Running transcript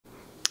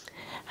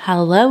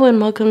Hello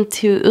and welcome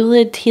to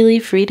Ula Tea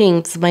Leaf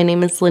Readings. My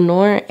name is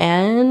Lenor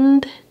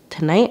and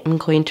tonight I'm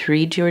going to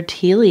read your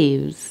tea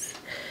leaves.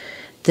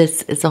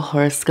 This is a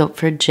horoscope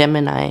for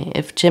Gemini.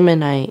 If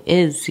Gemini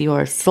is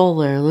your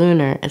solar,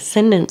 lunar,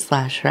 ascendant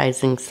 /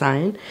 rising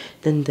sign,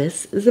 then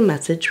this is a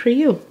message for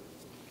you.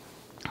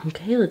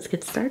 Okay, let's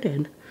get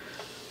started.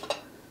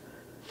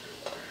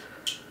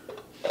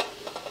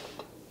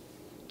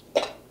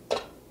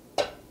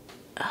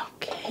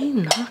 Okay,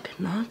 knock,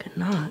 knock,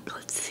 knock.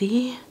 Let's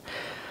see.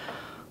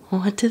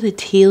 What do the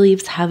tea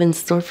leaves have in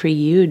store for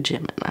you,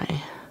 Gemini?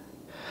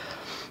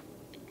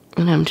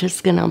 And I'm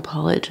just going to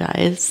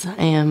apologize.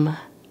 I am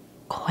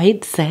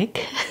quite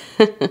sick.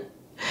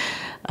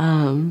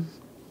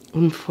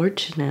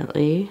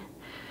 Unfortunately,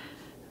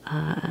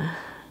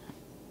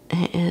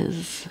 it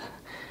is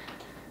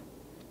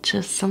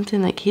just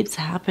something that keeps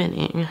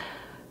happening.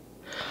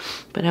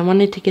 But I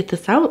wanted to get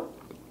this out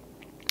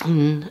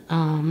and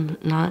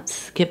not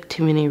skip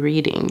too many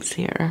readings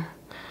here.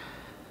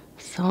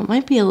 So it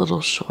might be a little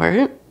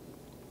short.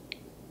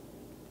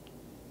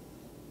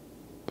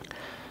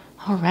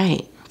 All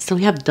right, so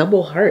we have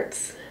double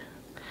hearts.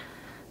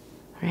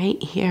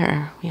 Right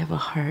here, we have a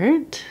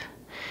heart.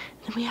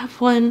 Then we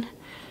have one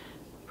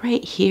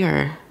right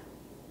here.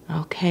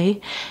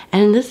 Okay,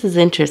 and this is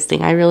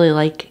interesting. I really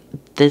like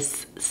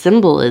this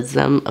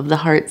symbolism of the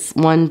hearts,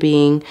 one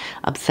being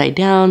upside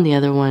down, the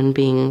other one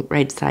being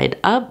right side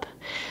up.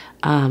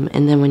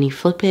 And then when you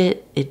flip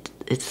it,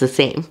 it's the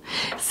same.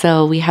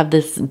 So we have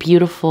this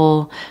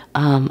beautiful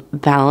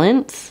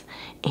balance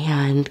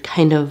and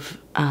kind of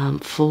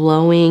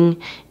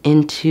flowing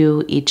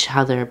into each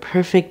other,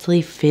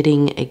 perfectly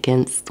fitting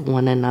against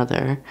one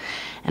another.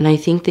 And I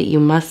think that you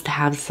must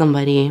have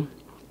somebody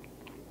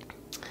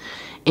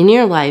in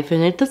your life,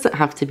 and it doesn't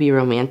have to be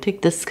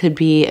romantic. This could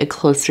be a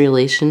close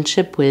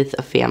relationship with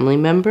a family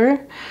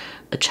member,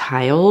 a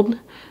child,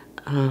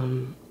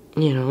 you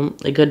know,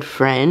 a good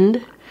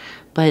friend.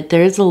 But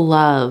there's a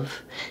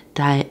love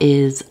that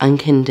is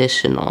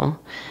unconditional.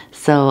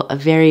 So a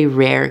very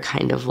rare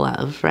kind of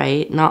love,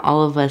 right? Not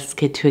all of us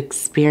get to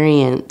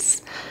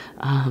experience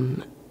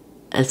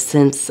a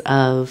sense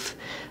of,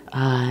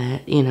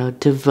 you know,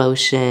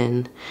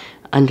 devotion,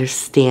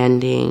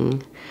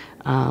 understanding,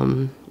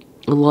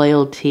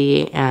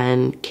 loyalty,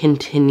 and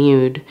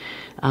continued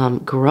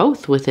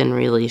growth within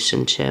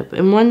relationship,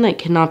 and one that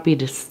cannot be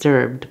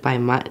disturbed by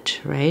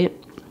much, right?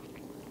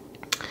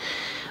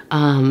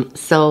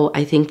 So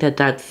I think that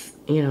that's,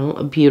 you know,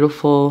 a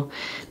beautiful,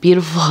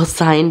 beautiful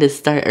sign to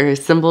start, or a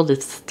symbol to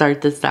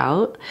start this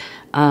out.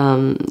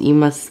 You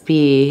must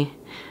be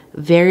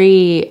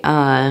very,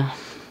 I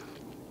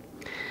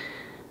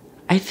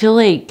feel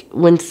like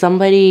when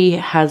somebody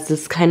has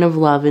this kind of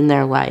love in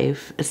their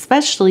life,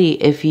 especially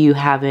if you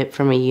have it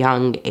from a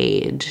young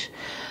age,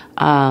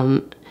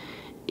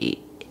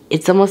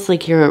 it's almost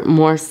like you're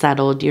more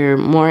settled, you're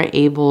more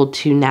able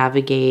to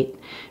navigate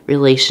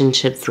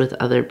relationships with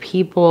other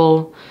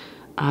people.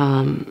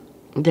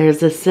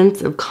 There's a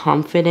sense of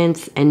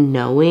confidence and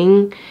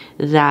knowing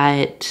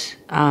that,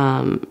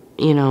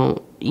 you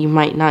know, you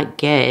might not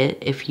get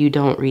if you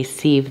don't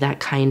receive that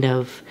kind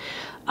of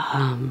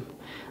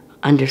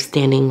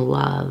understanding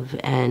love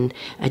and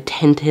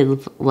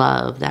attentive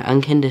love, that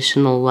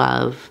unconditional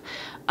love,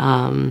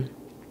 when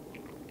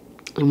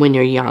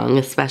you're young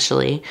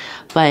especially.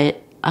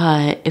 But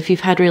if you've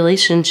had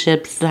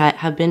relationships that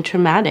have been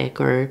traumatic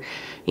or,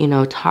 you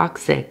know,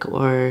 toxic,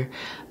 or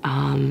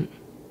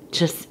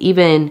just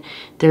even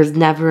there's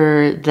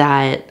never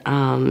that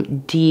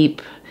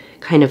deep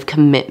kind of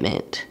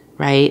commitment,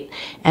 right?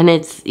 And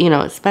it's, you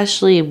know,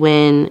 especially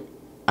when,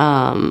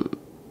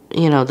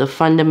 you know, the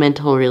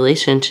fundamental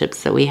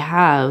relationships that we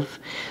have,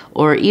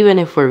 or even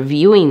if we're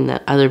viewing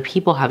the other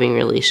people having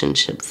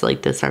relationships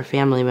like this, our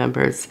family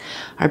members,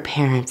 our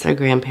parents, our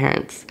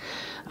grandparents,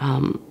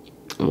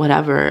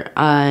 whatever,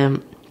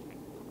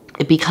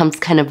 it becomes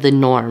kind of the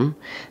norm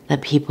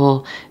that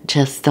people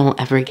just don't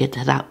ever get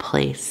to that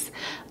place.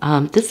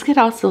 This could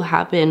also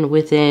happen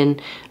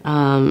within,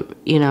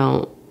 you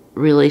know,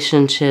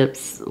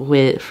 relationships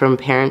from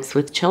parents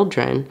with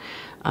children,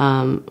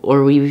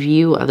 or we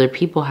view other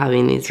people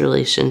having these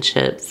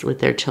relationships with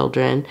their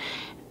children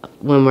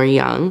when we're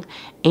young.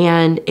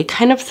 And it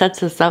kind of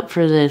sets us up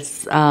for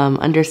this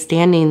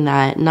understanding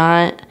that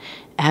not,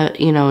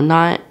 you know,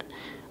 not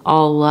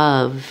all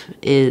love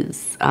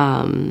is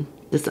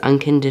this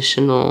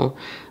unconditional.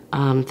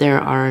 There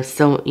are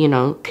so, you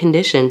know,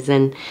 conditions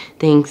and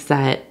things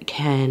that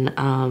can,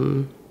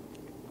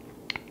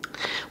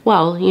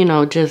 well, you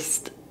know,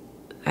 just,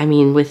 I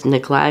mean, with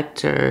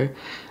neglect or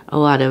a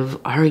lot of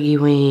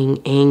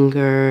arguing,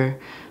 anger,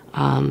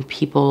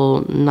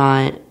 people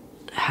not,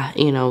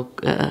 you know,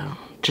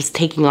 just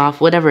taking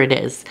off, whatever it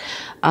is.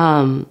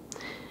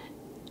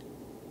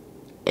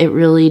 It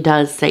really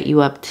does set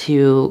you up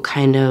to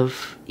kind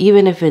of,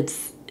 even if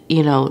it's,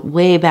 you know,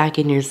 way back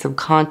in your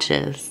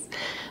subconscious,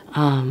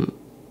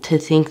 to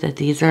think that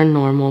these are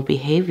normal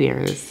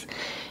behaviors.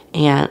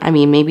 And I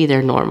mean, maybe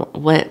they're normal,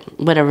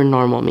 whatever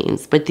normal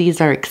means, but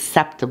these are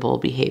acceptable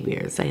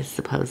behaviors, I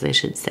suppose I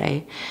should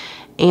say.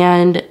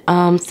 And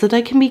so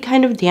that can be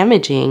kind of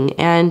damaging.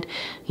 And,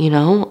 you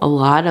know, a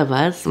lot of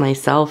us,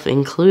 myself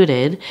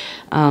included,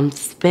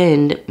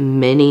 spend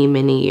many,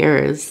 many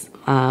years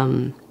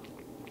in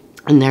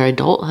their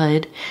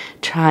adulthood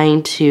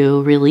trying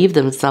to relieve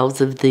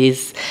themselves of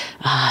these,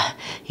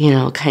 you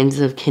know, kinds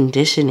of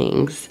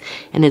conditionings.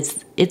 And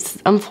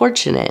it's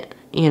unfortunate,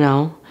 you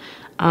know.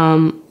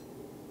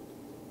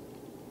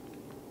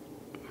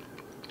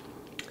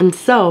 And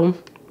so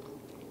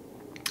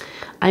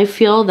I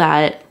feel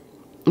that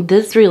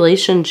this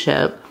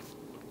relationship,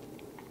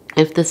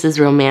 if this is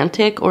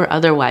romantic or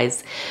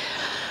otherwise,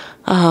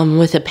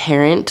 with a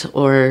parent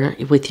or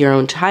with your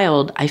own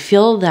child, I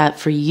feel that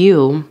for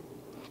you,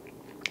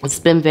 it's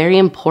been very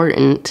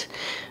important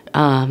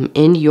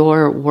in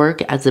your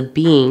work as a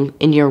being,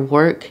 in your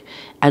work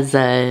as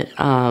a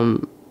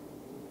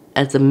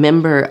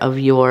member of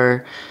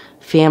your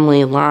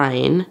family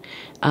line,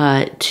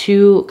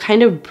 to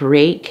kind of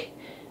break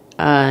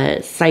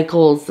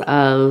cycles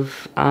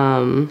of,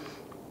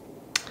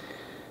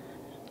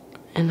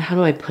 and how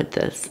do I put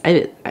this?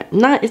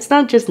 It's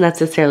not just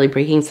necessarily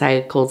breaking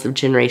cycles of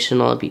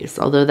generational abuse,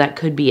 although that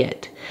could be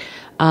it.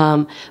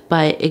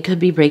 But it could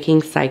be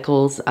breaking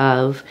cycles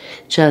of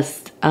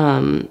just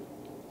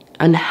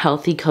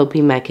unhealthy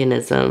coping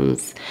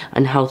mechanisms,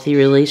 unhealthy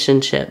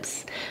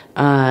relationships,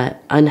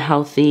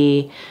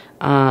 unhealthy,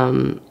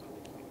 oh,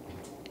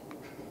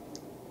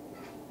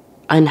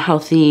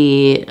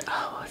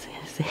 what was I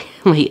gonna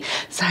say?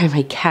 Sorry,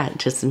 my cat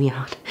just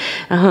meowed.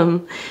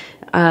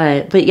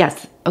 But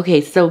yes,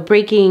 okay, so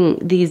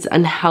breaking these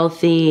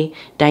unhealthy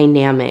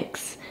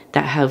dynamics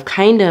that have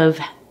kind of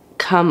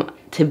come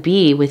to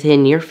be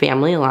within your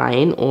family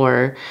line,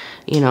 or,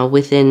 you know,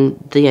 within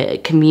the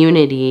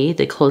community,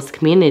 the close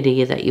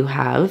community that you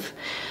have,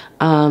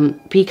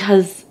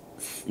 because,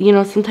 you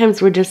know,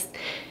 sometimes we're just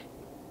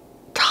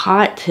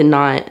taught to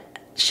not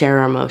share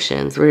our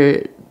emotions.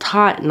 We're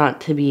taught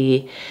not to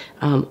be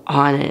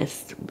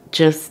honest,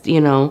 just, you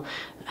know,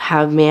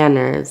 have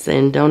manners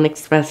and don't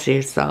express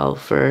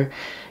yourself, or,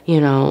 you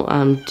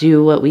know,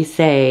 do what we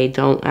say,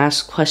 don't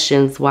ask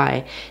questions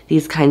why,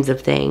 these kinds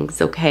of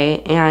things,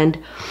 okay? And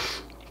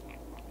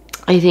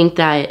I think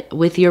that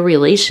with your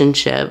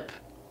relationship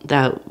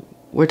that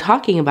we're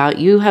talking about,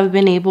 you have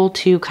been able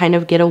to kind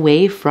of get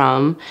away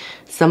from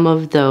some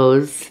of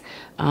those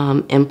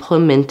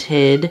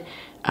implemented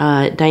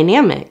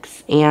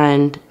dynamics.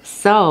 And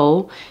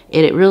so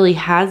it really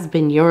has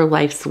been your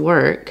life's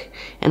work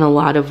in a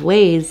lot of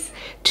ways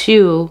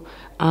to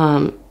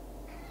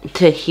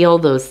heal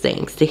those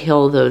things, to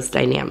heal those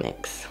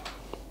dynamics.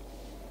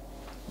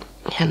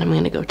 And I'm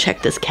going to go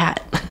check this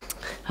cat.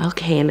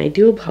 Okay, and I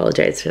do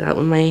apologize for that.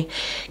 When my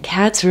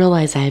cats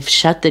realize I've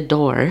shut the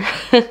door,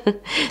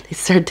 they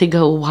start to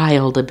go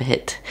wild a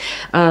bit.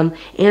 And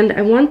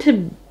I want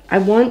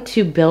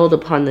to build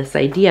upon this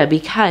idea,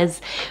 because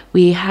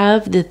we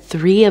have the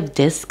Three of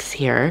Discs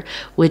here,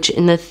 which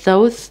in the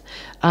Thoth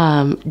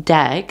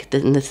deck,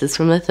 and this is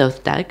from the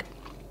Thoth deck,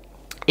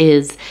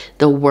 is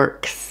the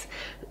works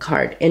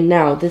card. And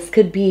now this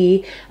could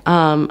be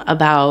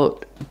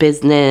about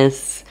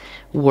business,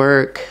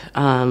 work,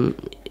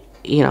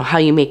 you know, how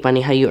you make money,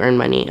 how you earn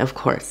money, of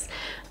course.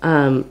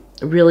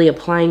 Really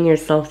applying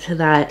yourself to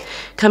that,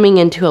 coming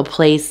into a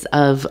place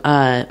of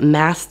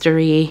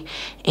mastery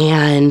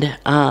and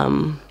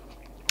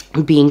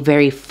being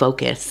very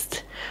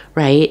focused,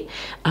 right?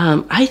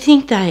 I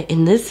think that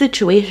in this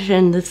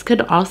situation, this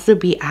could also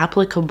be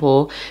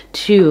applicable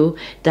to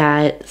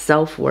that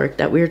self-work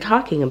that we were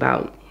talking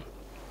about.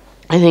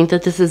 I think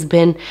that this has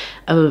been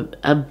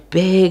a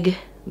big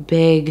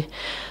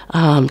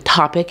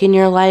topic in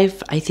your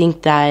life. I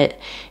think that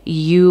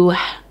you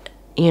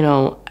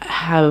know,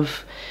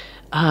 have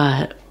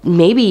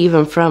maybe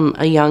even from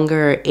a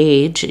younger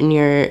age, in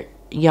your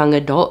young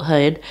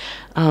adulthood,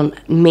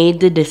 made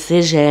the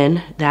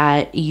decision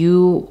that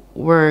you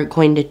were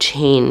going to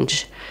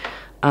change.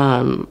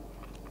 You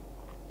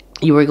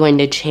were going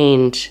to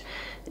change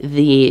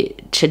the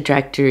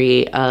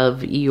trajectory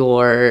of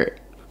your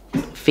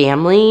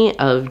family,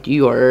 of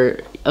your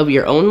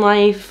own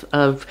life,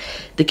 of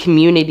the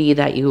community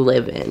that you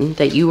live in,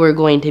 that you were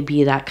going to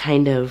be that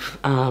kind of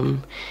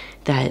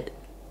that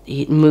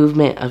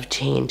movement of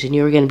change, and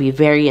you were going to be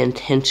very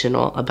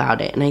intentional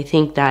about it. And I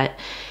think that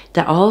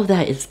all of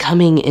that is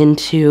coming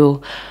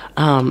into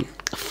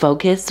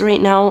focus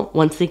right now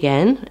once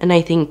again. And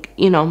I think,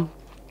 you know,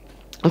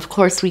 of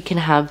course we can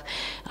have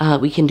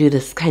we can do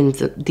these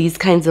kinds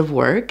of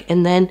work,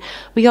 and then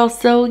we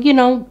also, you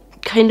know,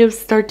 kind of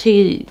start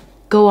to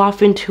go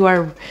off into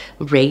our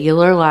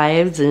regular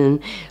lives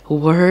and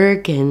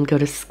work and go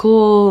to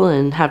school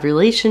and have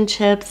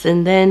relationships,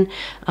 and then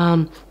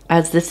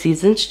as the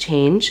seasons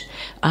change,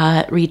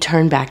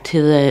 return back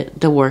to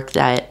the work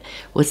that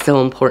was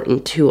so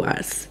important to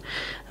us.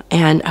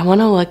 And I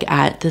want to look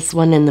at this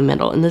one in the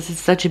middle, and this is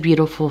such a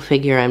beautiful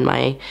figure in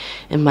my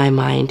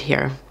mind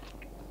here.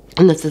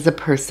 And this is a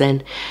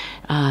person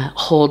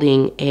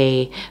holding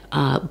a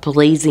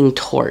blazing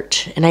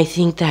torch. And I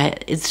think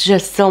that it's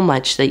just so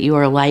much that you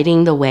are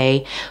lighting the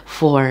way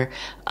for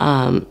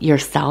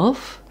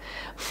yourself,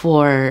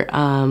 for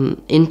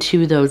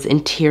into those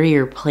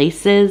interior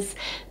places,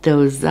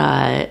 those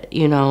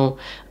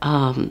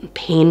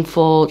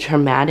painful,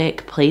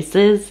 traumatic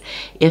places,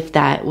 if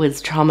that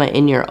was trauma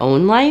in your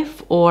own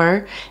life,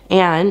 or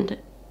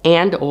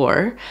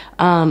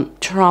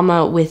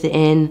trauma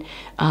within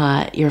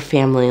your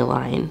family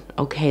line.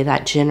 Okay,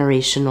 that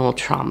generational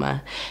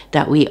trauma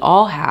that we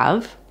all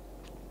have,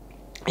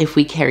 if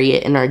we carry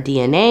it in our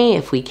DNA,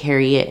 if we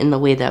carry it in the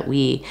way that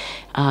we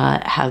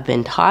have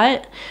been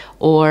taught,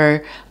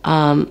 or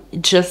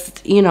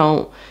just,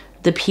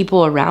 the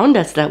people around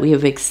us that we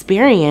have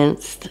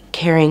experienced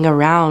carrying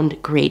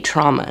around great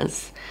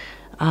traumas,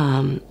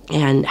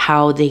 and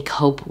how they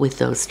cope with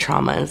those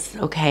traumas,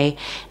 okay?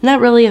 And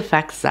that really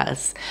affects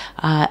us.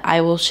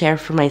 I will share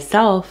for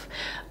myself,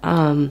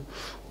 my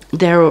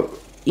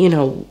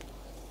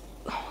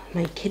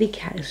kitty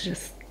cat is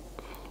just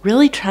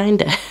really trying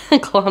to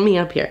claw me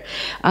up here.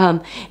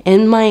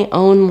 In my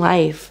own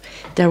life,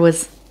 there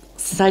was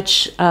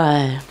such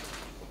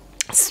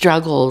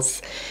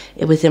struggles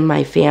within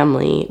my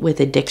family with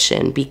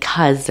addiction,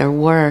 because there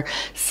were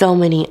so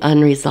many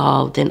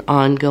unresolved and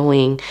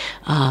ongoing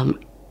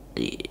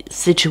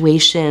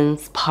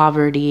situations,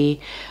 poverty,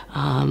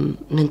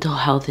 mental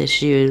health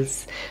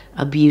issues,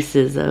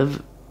 abuses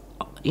of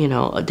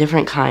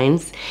different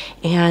kinds.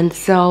 And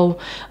so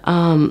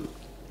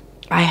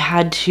I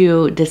had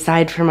to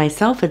decide for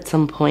myself at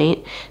some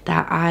point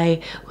that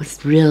I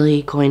was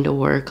really going to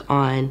work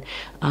on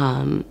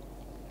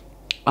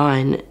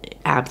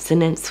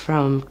abstinence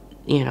from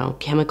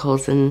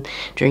chemicals and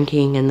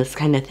drinking and this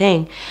kind of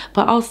thing,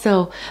 but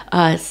also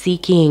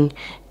seeking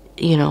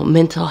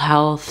mental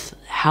health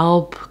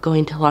help,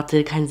 going to lots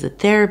of kinds of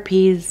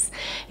therapies,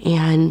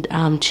 and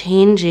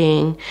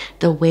changing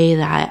the way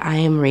that I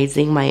am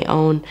raising my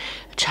own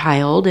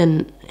child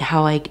and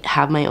how I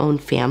have my own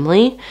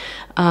family,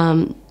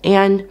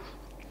 and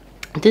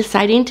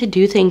deciding to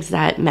do things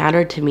that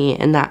matter to me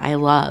and that I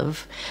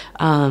love,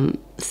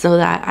 so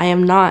that I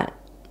am not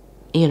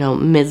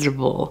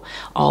miserable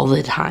all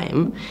the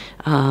time.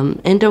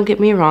 And don't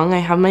get me wrong, I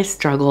have my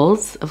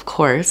struggles, of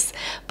course,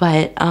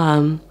 but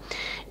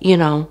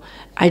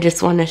I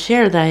just want to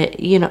share that,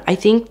 I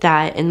think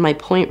that, and my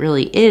point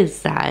really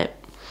is that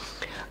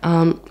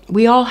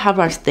we all have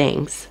our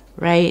things,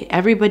 right?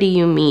 Everybody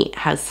you meet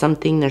has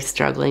something they're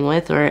struggling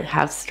with, or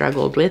have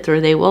struggled with, or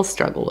they will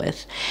struggle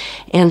with.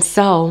 And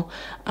so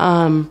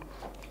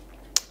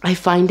I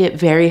find it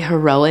very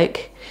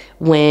heroic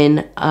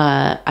when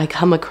I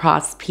come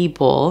across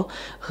people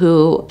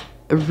who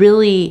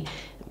really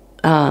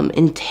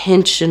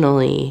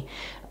intentionally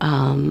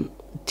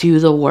do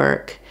the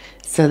work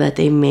so that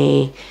they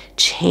may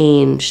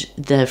change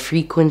the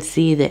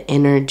frequency, the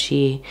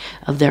energy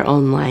of their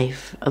own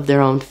life, of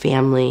their own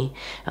family,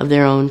 of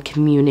their own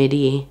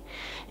community.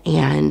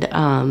 And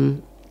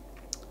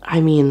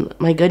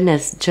my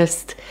goodness,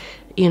 just,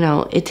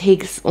 it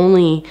takes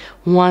only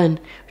 1 or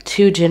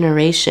 2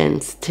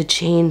 generations to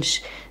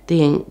change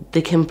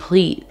the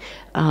complete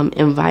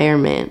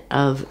environment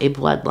of a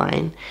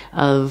bloodline,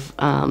 of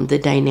the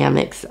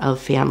dynamics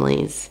of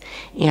families.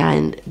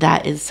 And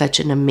that is such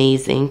an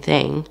amazing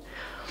thing.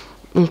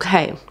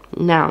 Okay,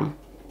 now,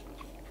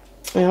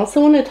 I also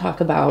want to talk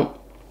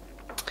about,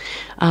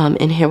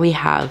 and here we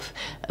have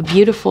a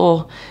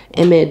beautiful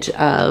image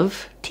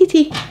of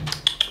TT.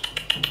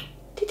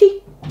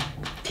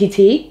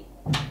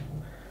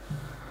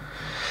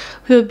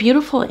 We have a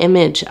beautiful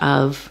image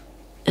of,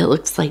 it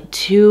looks like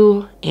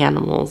 2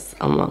 animals,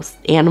 almost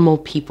animal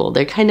people.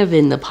 They're kind of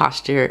in the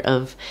posture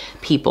of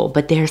people,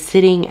 but they're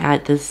sitting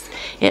at this,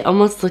 it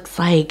almost looks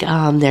like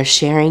they're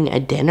sharing a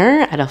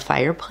dinner at a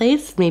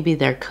fireplace. Maybe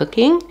they're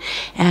cooking,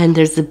 and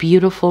there's a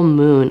beautiful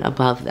moon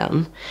above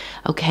them.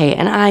 Okay,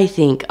 and I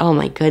think, oh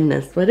my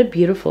goodness, what a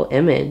beautiful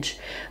image.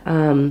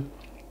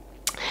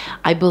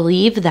 I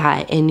believe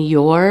that in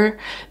your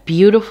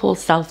beautiful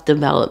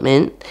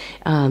self-development,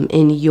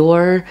 in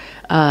your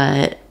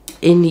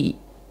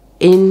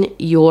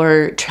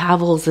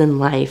travels in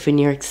life, in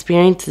your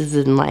experiences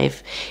in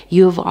life,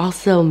 you have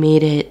also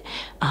made it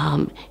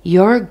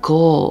your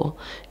goal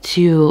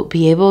to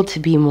be able to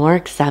be more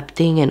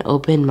accepting and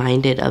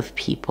open-minded of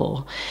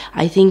people.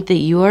 I think that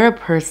you are a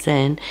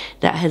person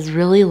that has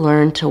really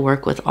learned to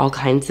work with all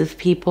kinds of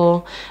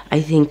people.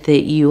 I think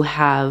that you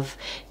have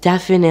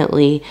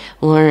definitely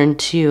learned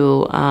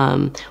to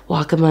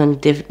walk among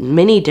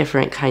many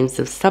different kinds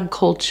of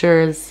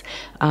subcultures,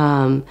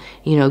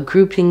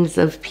 groupings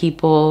of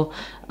people.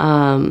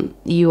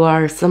 You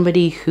are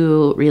somebody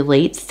who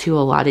relates to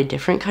a lot of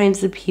different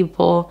kinds of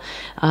people.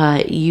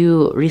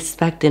 You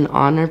respect and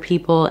honor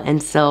people,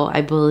 and so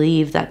I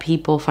believe that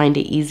people find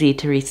it easy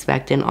to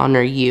respect and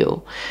honor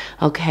you,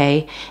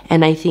 okay?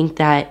 And I think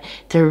that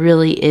there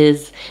really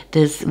is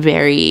this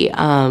very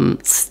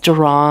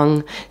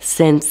strong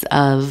sense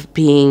of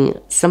being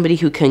somebody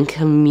who can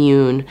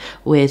commune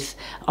with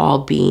all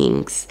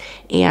beings.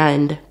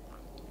 And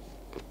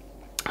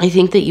I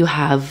think that you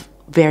have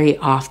very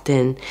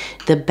often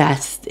the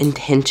best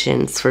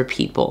intentions for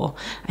people.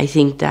 I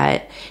think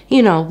that,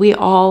 you know, we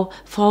all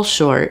fall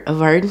short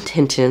of our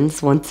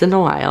intentions once in a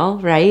while,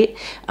 right?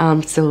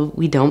 So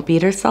we don't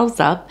beat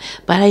ourselves up.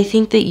 But I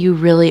think that you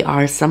really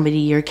are somebody,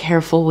 you're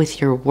careful with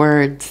your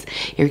words.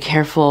 You're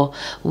careful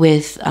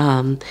with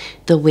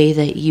the way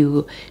that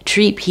you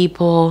treat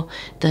people,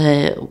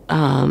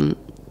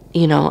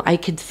 you know, I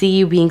could see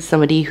you being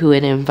somebody who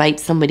would invite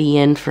somebody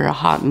in for a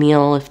hot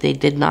meal if they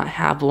did not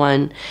have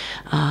one.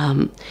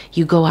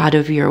 You go out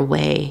of your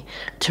way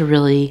to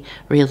really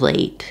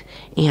relate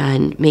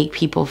and make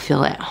people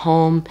feel at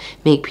home,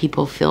 make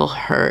people feel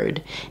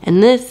heard.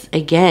 And this,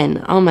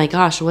 again, oh my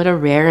gosh, what a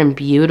rare and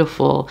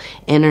beautiful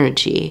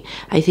energy.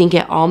 I think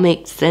it all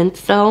makes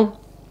sense though,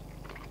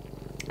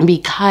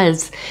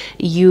 because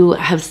you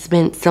have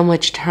spent so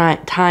much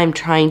time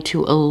trying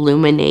to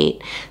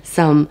illuminate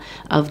some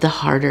of the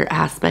harder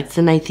aspects.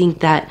 And I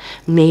think that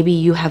maybe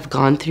you have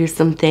gone through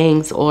some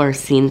things or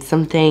seen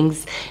some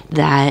things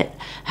that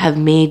have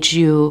made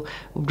you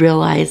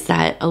realize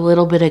that a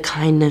little bit of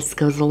kindness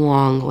goes a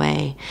long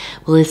way.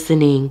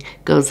 Listening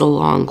goes a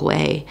long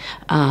way.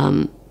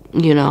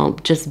 You know,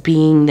 just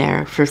being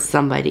there for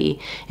somebody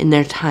in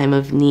their time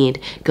of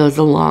need goes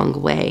a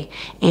long way.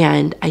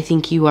 And I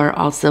think you are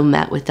also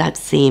met with that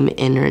same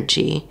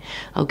energy.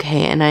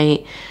 Okay. And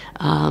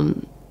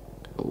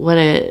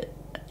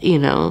you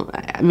know,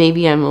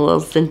 maybe I'm a little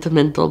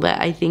sentimental, but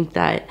I think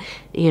that,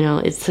 you know,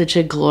 it's such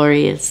a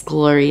glorious,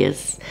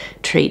 glorious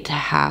trait to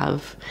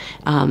have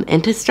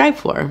and to strive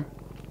for.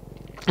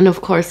 And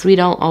of course, we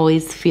don't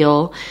always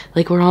feel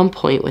like we're on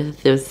point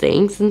with those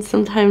things. And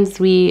sometimes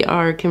we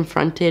are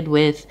confronted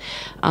with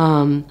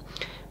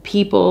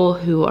people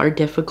who are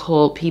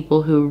difficult,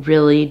 people who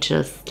really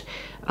just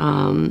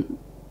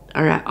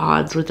are at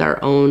odds with our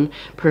own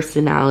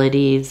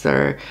personalities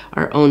or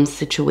our own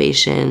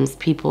situations,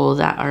 people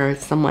that are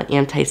somewhat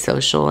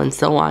antisocial and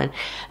so on.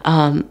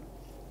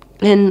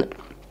 And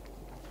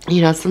you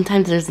know,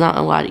 sometimes there's not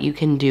a lot you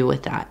can do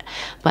with that.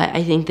 But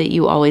I think that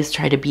you always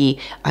try to be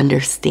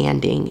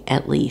understanding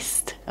at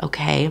least,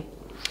 okay?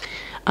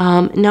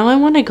 Now I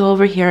want to go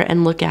over here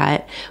and look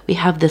at, we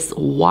have this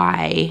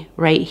Y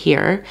right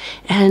here.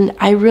 And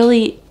I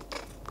really,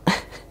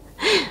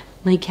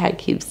 my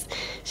cat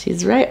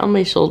she's right on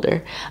my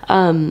shoulder.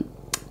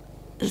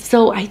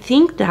 So I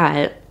think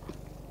that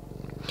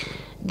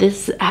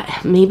this,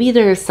 maybe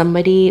there's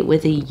somebody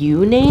with a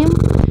U name,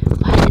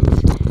 but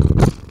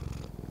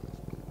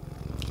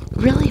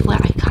really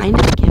what I kind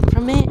of get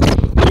from it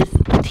is,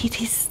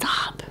 TT,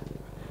 stop.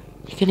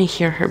 You're going to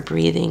hear her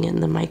breathing in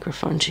the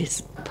microphone.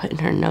 She's putting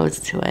her nose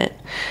to it.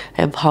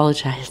 I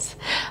apologize.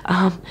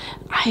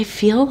 I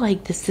feel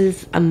like this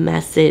is a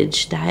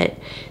message that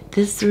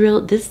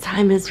this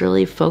time is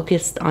really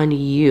focused on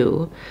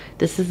you.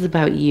 This is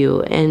about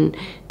you. And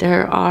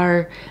there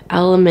are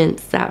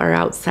elements that are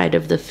outside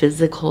of the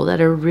physical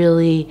that are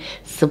really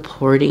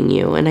supporting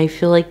you. And I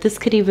feel like this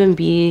could even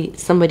be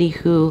somebody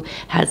who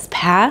has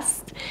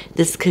passed.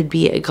 This could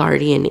be a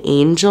guardian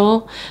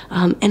angel.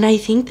 And I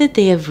think that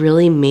they have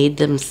really made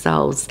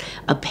themselves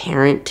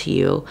apparent to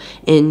you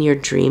in your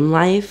dream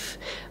life.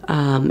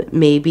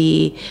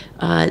 Maybe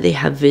they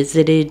have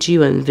visited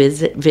you in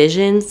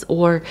visions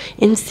or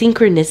in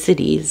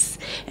synchronicities.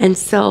 And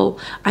so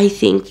I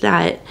think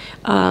that,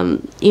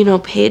 you know,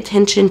 pay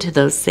attention to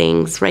those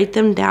things, write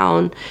them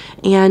down,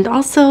 and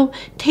also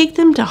take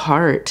them to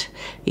heart.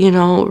 You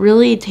know,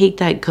 really take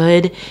that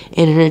good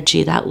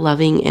energy, that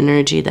loving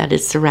energy that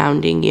is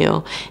surrounding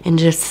you, and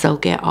just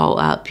soak it all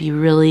up. You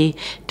really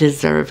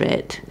deserve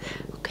it.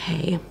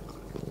 Okay.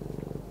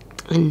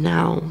 And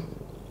now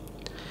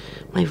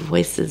my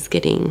voice is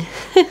getting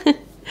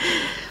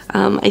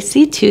I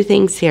see two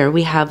things here.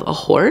 We have a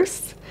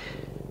horse,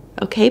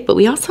 okay, but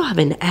we also have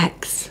an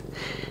X.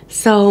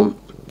 So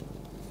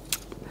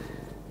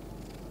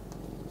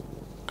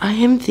I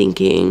am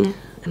thinking,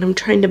 and I'm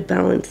trying to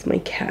balance my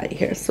cat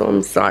here, so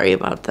I'm sorry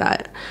about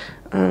that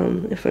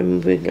if I'm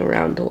moving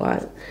around a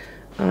lot.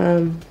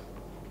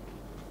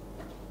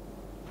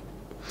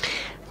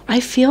 I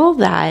feel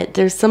that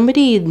there's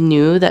somebody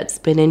new that's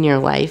been in your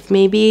life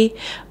maybe,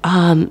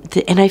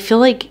 and I feel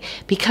like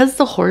because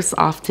the horse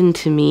often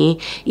to me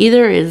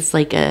either is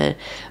like a,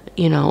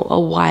 you know, a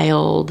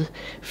wild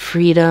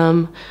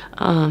freedom,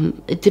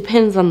 it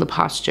depends on the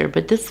posture,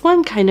 but this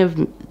one kind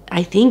of,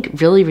 I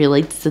think, really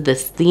relates to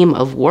this theme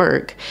of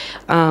work,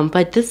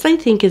 but this I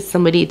think is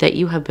somebody that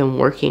you have been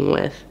working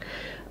with.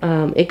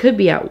 It could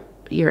be at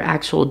your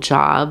actual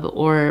job,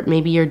 or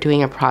maybe you're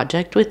doing a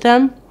project with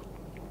them.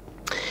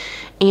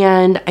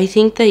 And I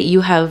think that you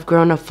have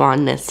grown a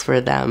fondness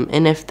for them.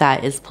 And if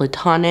that is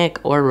platonic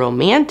or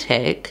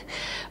romantic,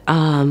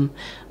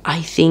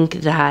 I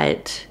think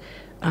that,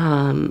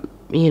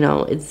 you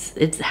know,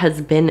 it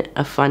has been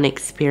a fun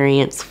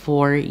experience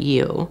for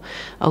you.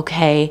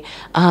 Okay.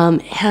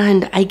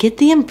 And I get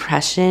the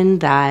impression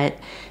that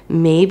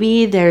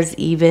maybe there's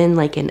even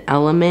like an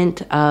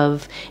element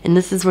of, and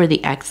this is where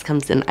the X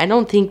comes in. I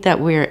don't think that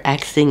we're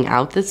Xing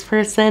out this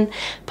person,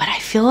 but I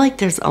feel like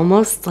there's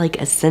almost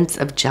like a sense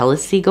of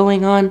jealousy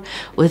going on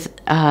with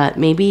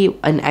maybe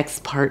an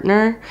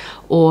ex-partner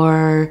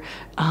or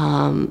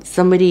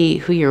somebody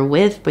who you're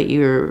with, but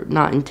you're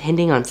not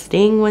intending on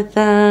staying with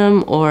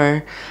them.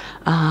 Or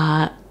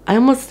I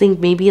almost think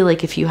maybe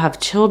like if you have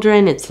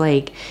children, it's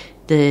like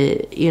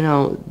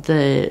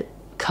the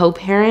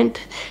co-parent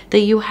that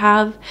you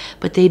have,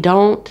 but they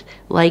don't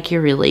like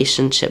your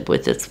relationship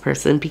with this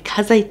person,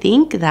 because I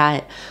think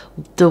that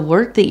the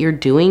work that you're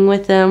doing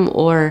with them,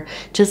 or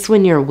just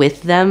when you're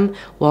with them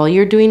while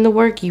you're doing the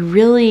work, you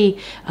really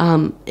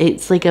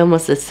it's like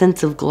almost a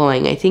sense of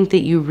glowing. I think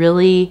that you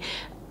really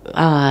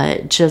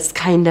just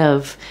kind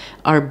of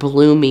are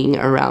blooming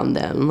around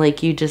them.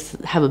 Like you just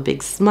have a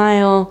big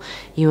smile,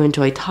 you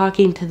enjoy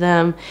talking to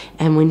them,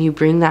 and when you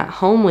bring that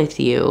home with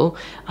you,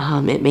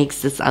 it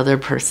makes this other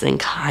person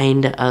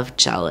kind of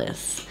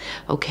jealous.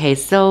 Okay,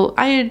 so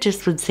I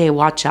just would say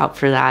watch out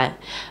for that.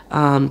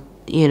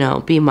 You know,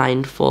 be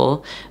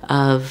mindful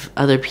of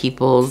other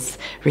people's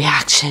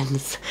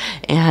reactions,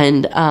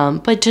 and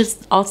but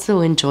just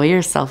also enjoy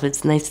yourself.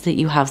 It's nice that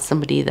you have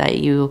somebody that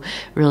you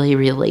really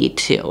relate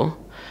to.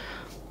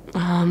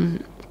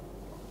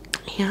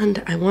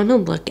 And I want to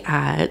look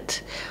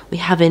at, we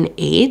have an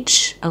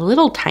H, a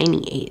little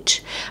tiny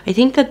H. I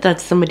think that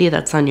that's somebody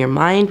that's on your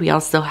mind. We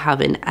also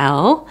have an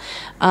L.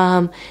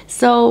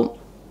 So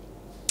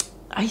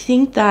I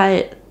think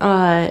that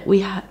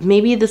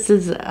maybe this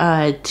is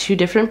two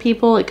different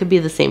people. It could be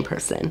the same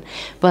person,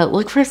 but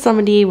look for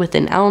somebody with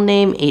an L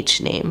name,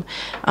 H name.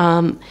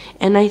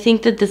 And I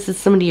think that this is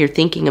somebody you're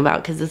thinking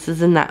about, because this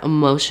is in that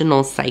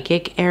emotional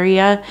psychic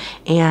area.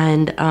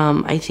 And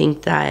I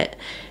think that,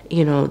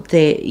 you know,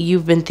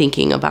 you've been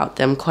thinking about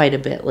them quite a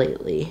bit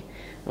lately.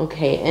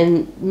 Okay,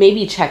 and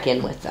maybe check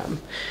in with them.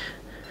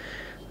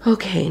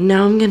 Okay,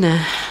 now I'm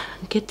gonna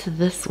get to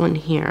this one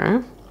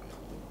here.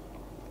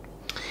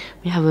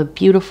 We have a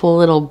beautiful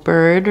little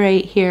bird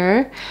right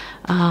here.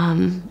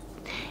 And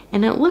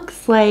it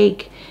looks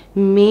like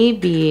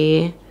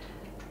maybe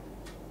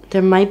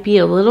there might be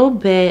a little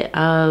bit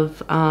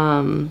of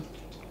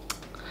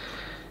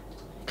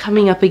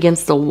coming up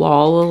against the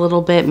wall a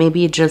little bit.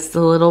 Maybe just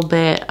a little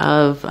bit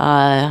of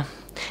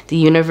the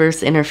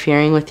universe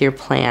interfering with your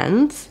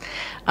plans.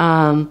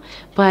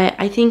 But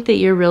I think that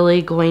you're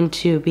really going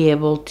to be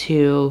able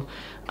to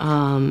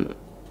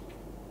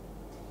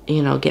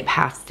you know, get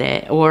past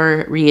it,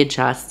 or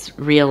readjust,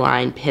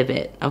 realign,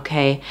 pivot.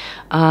 Okay.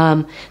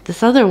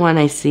 This other one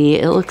I see,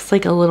 it looks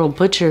like a little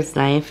butcher's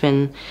knife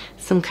and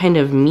some kind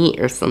of meat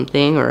or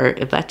something, or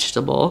a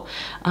vegetable.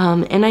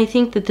 And I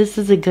think that this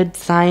is a good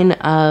sign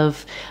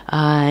of,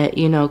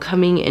 you know,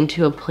 coming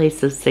into a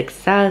place of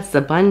success,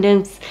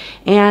 abundance,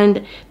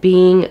 and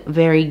being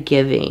very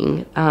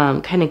giving,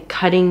 kind of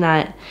cutting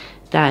that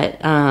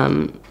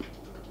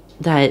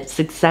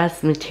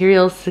success,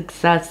 material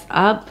success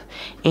up,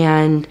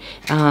 and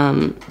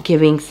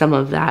giving some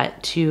of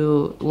that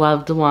to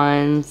loved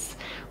ones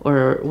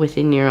or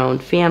within your own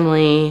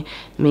family,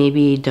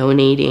 maybe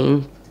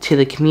donating to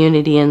the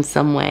community in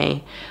some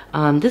way.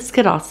 This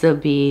could also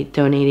be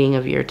donating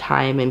of your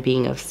time and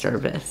being of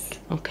service,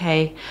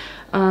 okay?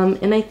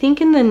 And I think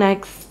in the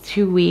next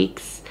 2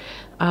 weeks,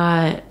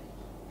 you're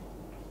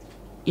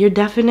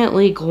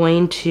definitely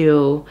going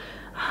to...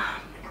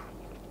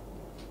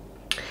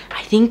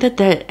 I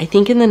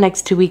think in the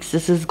next 2 weeks,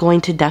 this is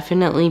going to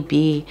definitely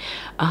be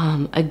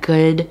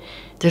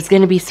there's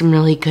going to be some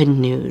really good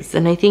news.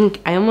 And I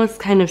think I almost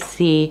kind of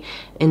see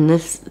in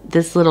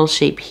this little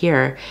shape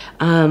here,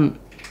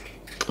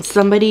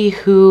 somebody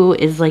who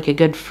is like a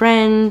good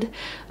friend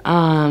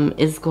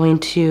is going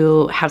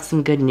to have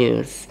some good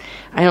news.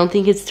 I don't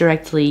think it's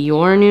directly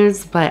your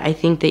news, but I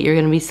think that you're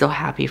going to be so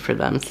happy for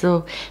them.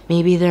 So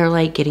maybe they're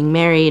like getting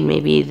married,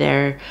 maybe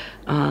they're,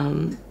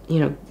 you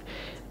know,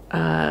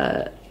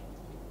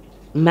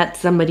 met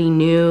somebody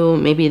new,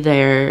 maybe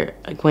they're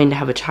going to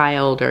have a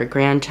child or a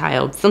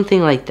grandchild,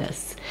 something like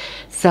this.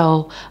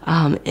 So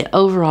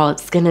overall,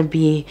 it's going to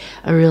be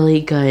a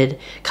really good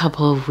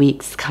couple of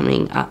weeks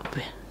coming up.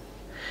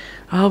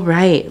 All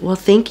right. Well,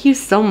 thank you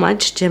so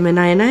much,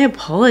 Gemini, and I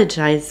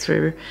apologize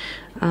for,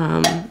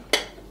 I'm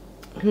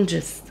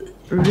just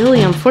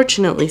really,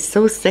 unfortunately,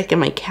 so sick,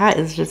 and my cat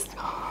is just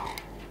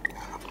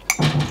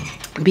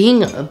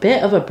being a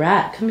bit of a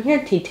brat. Come here,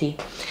 TT.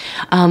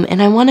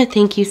 And I want to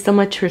thank you so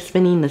much for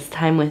spending this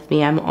time with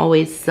me. I'm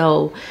always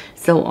so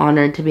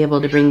honored to be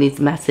able to bring these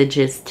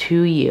messages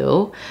to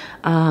you.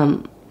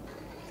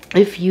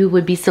 If you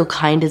would be so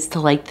kind as to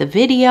like the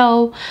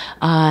video,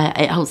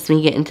 it helps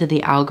me get into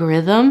the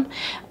algorithm.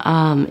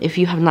 If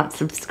you have not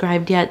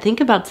subscribed yet, think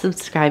about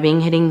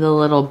subscribing, hitting the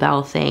little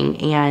bell thing,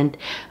 and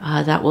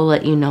that will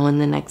let you know when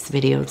the next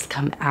videos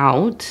come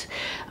out.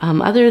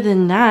 Other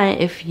than that,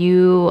 if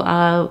you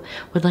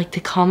would like to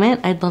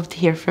comment, I'd love to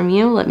hear from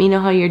you. Let me know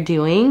how you're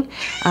doing.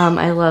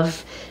 I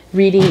love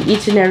reading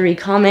each and every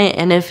comment.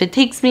 And if it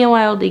takes me a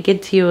while to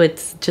get to you,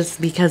 it's just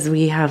because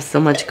we have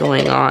so much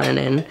going on.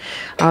 And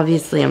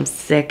obviously I'm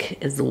sick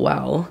as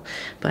well.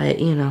 But,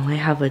 you know, I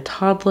have a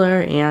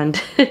toddler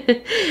and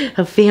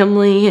a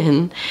family.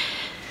 And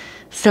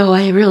so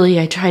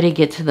I try to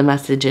get to the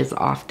messages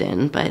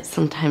often. But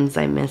sometimes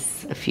I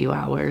miss a few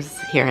hours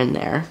here and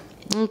there.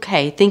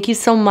 Okay, thank you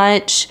so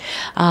much.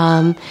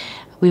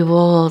 We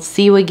will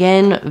see you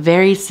again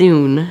very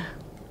soon.